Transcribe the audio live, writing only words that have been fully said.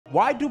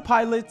Why do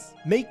pilots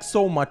make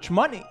so much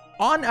money?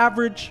 On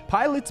average,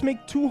 pilots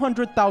make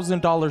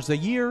 $200,000 a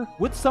year,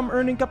 with some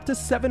earning up to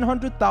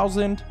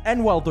 $700,000,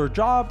 and while their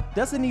job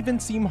doesn't even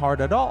seem hard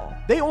at all.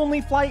 They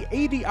only fly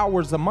 80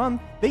 hours a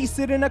month, they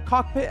sit in a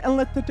cockpit and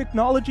let the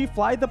technology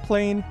fly the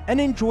plane, and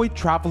enjoy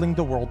traveling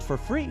the world for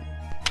free.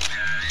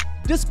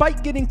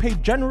 Despite getting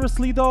paid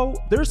generously though,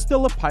 there's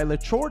still a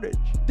pilot shortage.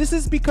 This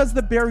is because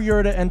the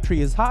barrier to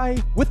entry is high,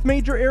 with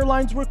major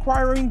airlines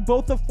requiring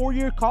both a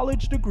 4-year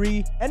college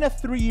degree and a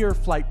 3-year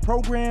flight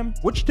program,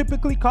 which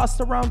typically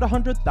costs around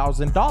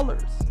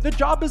 $100,000. The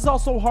job is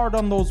also hard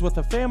on those with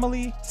a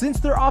family, since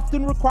they're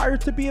often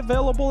required to be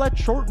available at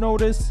short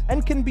notice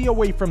and can be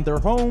away from their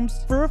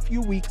homes for a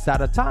few weeks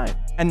at a time.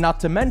 And not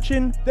to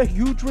mention the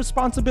huge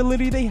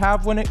responsibility they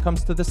have when it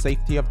comes to the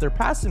safety of their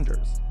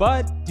passengers.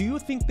 But do you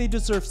think they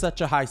deserve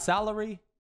such a high salary?